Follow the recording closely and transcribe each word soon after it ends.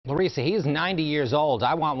Llarisa, he's 90 years old.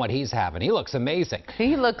 I want what he's having. He looks amazing.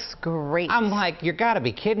 He looks great. I'm like, you got to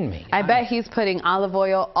be kidding me. I bet he's putting olive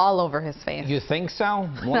oil all over his face. You think so?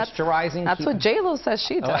 Moisturizing? That's what J-Lo says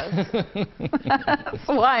she does. That's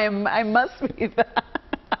why I must be that.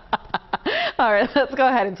 All right, let's go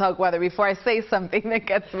ahead and talk weather before I say something that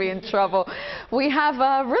gets me in trouble. We have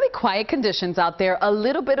really quiet conditions out there. A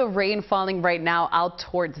little bit of rain falling right now out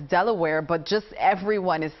towards Delaware, but just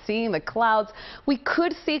everyone is seeing the clouds. We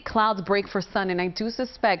could see clouds break for sun, and I do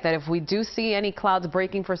suspect that if we do see any clouds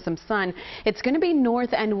breaking for some sun, it's going to be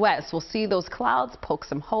north and west. We'll see those clouds poke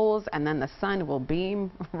some holes, and then the sun will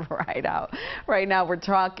beam right out. Right now, we're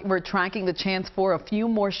tracking the chance for a few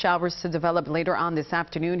more showers to develop later on this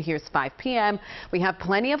afternoon. Here's 5 p.m. We have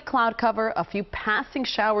plenty of cloud cover, a few passing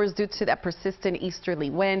showers due to that persistent easterly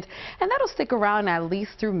wind, and that'll stick around at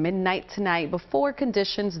least through midnight tonight before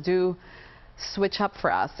conditions do switch up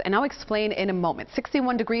for us. And I'll explain in a moment.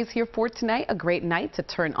 61 degrees here for tonight, a great night to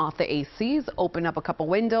turn off the ACs, open up a couple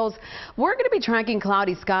windows. We're going to be tracking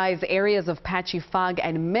cloudy skies, areas of patchy fog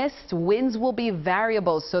and mist. Winds will be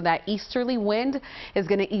variable, so that easterly wind is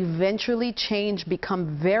going to eventually change,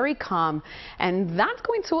 become very calm, and that's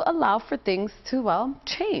going to allow for things to, well,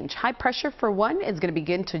 change. High pressure, for one, is going to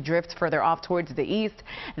begin to drift further off towards the east.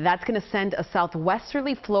 That's going to send a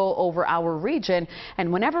southwesterly flow over our region,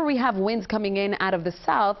 and whenever we have winds coming in out of the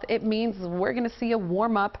south, it means we're going to see a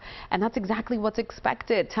warm up, and that's exactly what's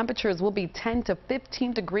expected. Temperatures will be 10 to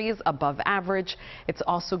 15 degrees above average. It's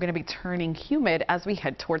also going to be turning humid as we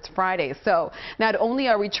head towards Friday. So not only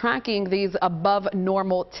are we tracking these above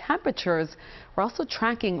normal temperatures, we're also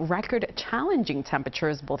tracking record challenging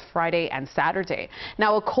temperatures both Friday and Saturday.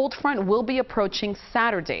 Now, a cold front will be approaching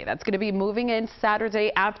Saturday. That's going to be moving in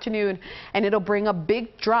Saturday afternoon, and it'll bring a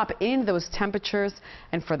big drop in those temperatures.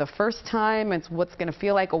 And for the first time, it's what's going to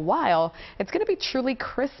feel like a while, it's going to be truly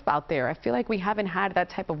crisp out there. I feel like we haven't had that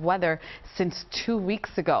type of weather since 2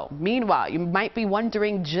 weeks ago. Meanwhile, you might be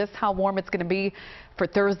wondering just how warm it's going to be for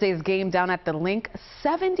Thursday's game down at the Link.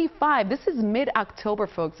 75. This is mid-October,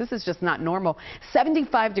 folks. This is just not normal.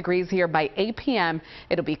 75 degrees here by 8 p.m.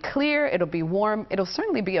 It'll be clear. It'll be warm. It'll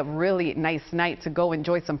certainly be a really nice night to go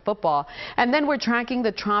enjoy some football. And then we're tracking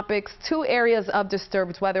the tropics. 2 areas of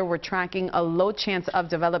disturbed weather. We're tracking a low chance of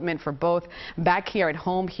development for both. Back here at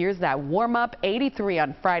home, here's that warm-up. 83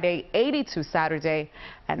 on Friday, 82 Saturday,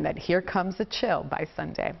 and then here comes the chill by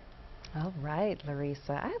Sunday. All right, Llarisa.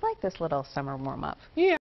 I like this little summer warm-up. Yeah.